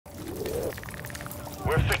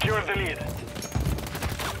We've secured the lead.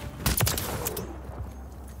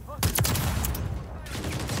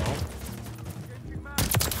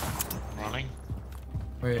 Running.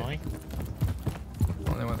 Wait. Going.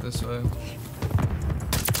 Oh, they went this way.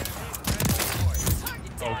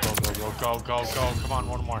 Go, go, go, go, go, go, go. Come on,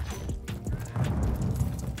 one more.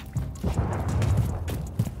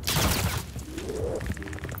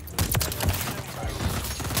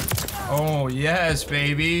 Oh, yes,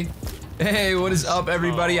 baby. Hey, what is up,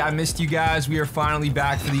 everybody? I missed you guys. We are finally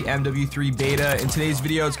back for the MW3 beta. In today's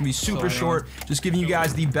video, it's gonna be super short, just giving you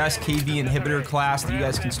guys the best KV Inihibitor class that you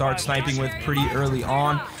guys can start sniping with pretty early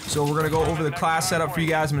on. So we're gonna go over the class setup for you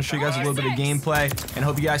guys. I'm gonna show you guys a little bit of gameplay, and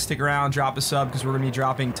hope you guys stick around, drop a sub, because we're gonna be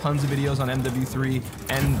dropping tons of videos on MW3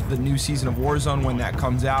 and the new season of Warzone when that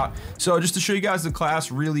comes out. So just to show you guys the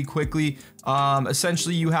class really quickly,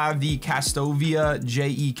 essentially you have the Castovia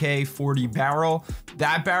JEK 40 barrel.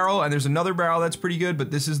 That barrel, and there's another barrel that's pretty good, but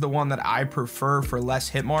this is the one that I prefer for less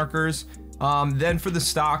hit markers. Then for the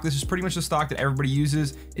stock, this is pretty much the stock that everybody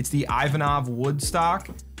uses. It's the Ivanov wood stock.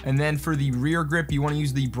 And then for the rear grip, you want to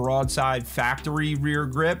use the broadside factory rear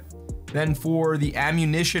grip. Then for the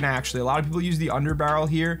ammunition, actually, a lot of people use the underbarrel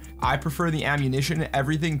here. I prefer the ammunition.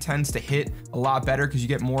 Everything tends to hit a lot better because you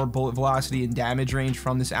get more bullet velocity and damage range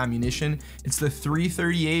from this ammunition. It's the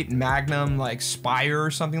 338 Magnum, like Spire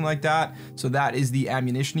or something like that. So that is the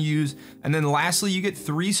ammunition to use. And then lastly, you get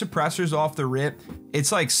 3 suppressors off the rip.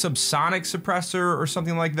 It's like subsonic suppressor or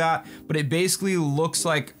something like that, but it basically looks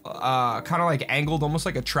like kind of like angled, almost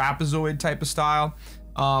like a trapezoid type of style.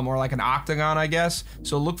 Or like an octagon, I guess.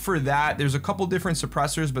 So look for that. There's a couple different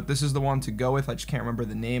suppressors, but this is the one to go with. I just can't remember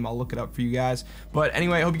the name. I'll look it up for you guys. But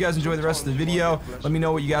anyway, I hope you guys enjoy the rest of the video. Let me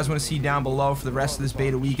know what you guys want to see down below for the rest of this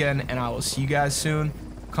beta weekend, and I will see you guys soon.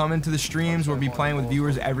 Come into the streams. We'll be playing with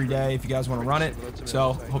viewers every day if you guys want to run it.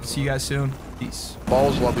 So hope to see you guys soon. Peace.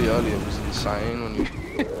 Barl's lobby earlier was insane when you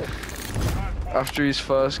after his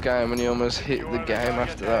first game and he almost hit the game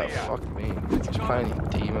after that. Fuck me. He's playing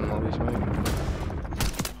demon lobbies, mate.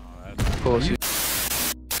 Of course.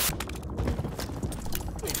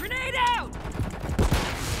 Grenade out!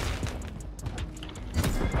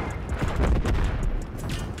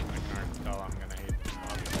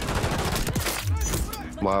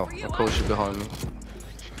 Wow, of course you're behind me.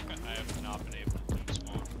 I have not been able to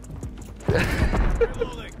smoke.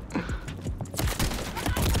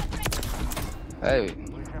 Hey,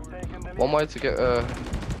 one way to get Oh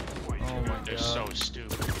my They're god. so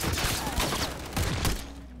stupid.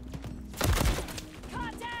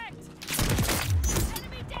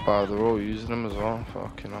 wow, they're all using them as well.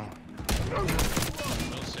 Fucking hell. I will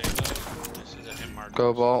say though, this is a hit marker.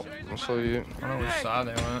 Go Barl, I saw you. I don't know which side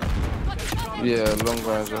they went. Yeah, long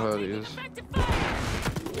range, I heard it is.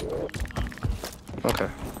 Okay.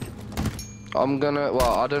 I'm gonna,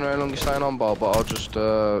 well, I don't know how long you're staying on, Barl, but I'll just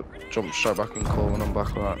jump straight back in call when I'm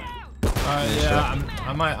back on that. Yeah,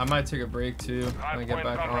 I might take a break too. I'm gonna get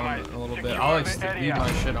back on a little bit. I'll like leave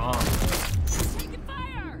my shit on.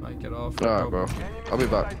 Might get off. Alright, bro. I'll be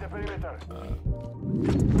back.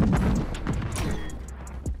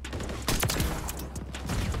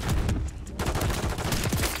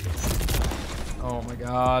 Oh my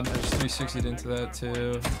god, I just 360'd into that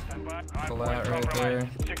too. The lat right there.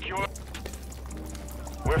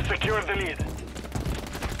 We've secured the lead.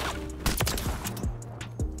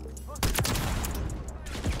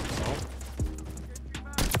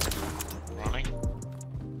 Running.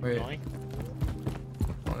 Wait. Going.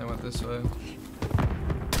 Oh, they went this way.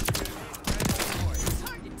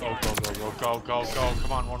 Go, go, go, go, go, go, go.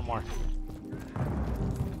 Come on, one more.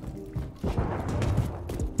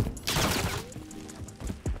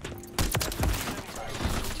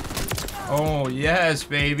 Oh, yes,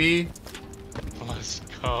 baby. Let's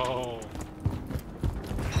go. Oh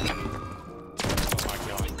my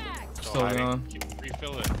god. Still going. Keep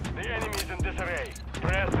refill it. The enemy's in disarray.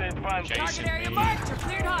 Press the advance. Chasing Target area me. marked. You're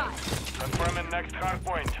cleared hot. Confirming next hard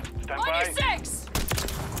point. Stand On by. your 6.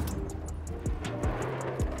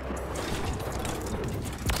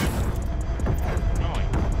 Going.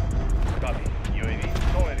 Copy. UAV.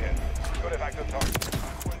 Solid here. Good back to target.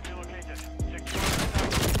 Hardpoint relocated. Secure the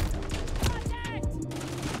Contact.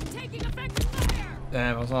 Taking effective fire.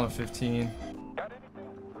 Damn, I was on a 15.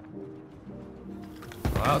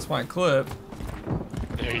 Well, that's my clip.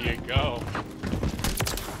 There you go.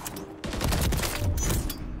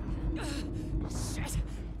 Shit.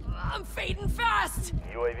 I'm fading fast.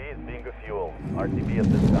 UAV is being a fuel. RTB at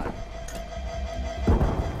this time.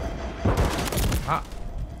 Ah.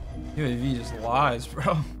 UAV just lies, bro.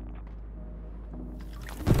 Come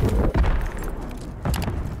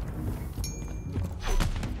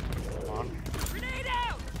on. Grenade out.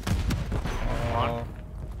 on.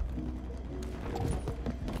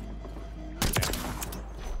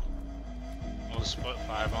 We'll split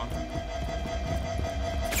 5 on.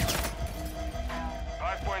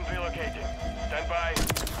 5 point relocating. Stand by.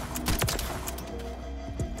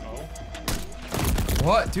 Oh.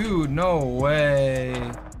 What? Dude, no way.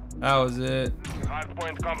 That was it. 5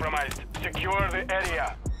 point compromised. Secure the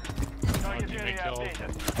area. Target teammate area killed. updated.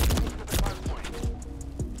 Move to the 5 point.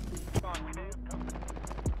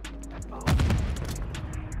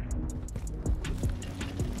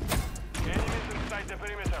 Enemies inside the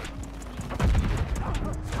perimeter.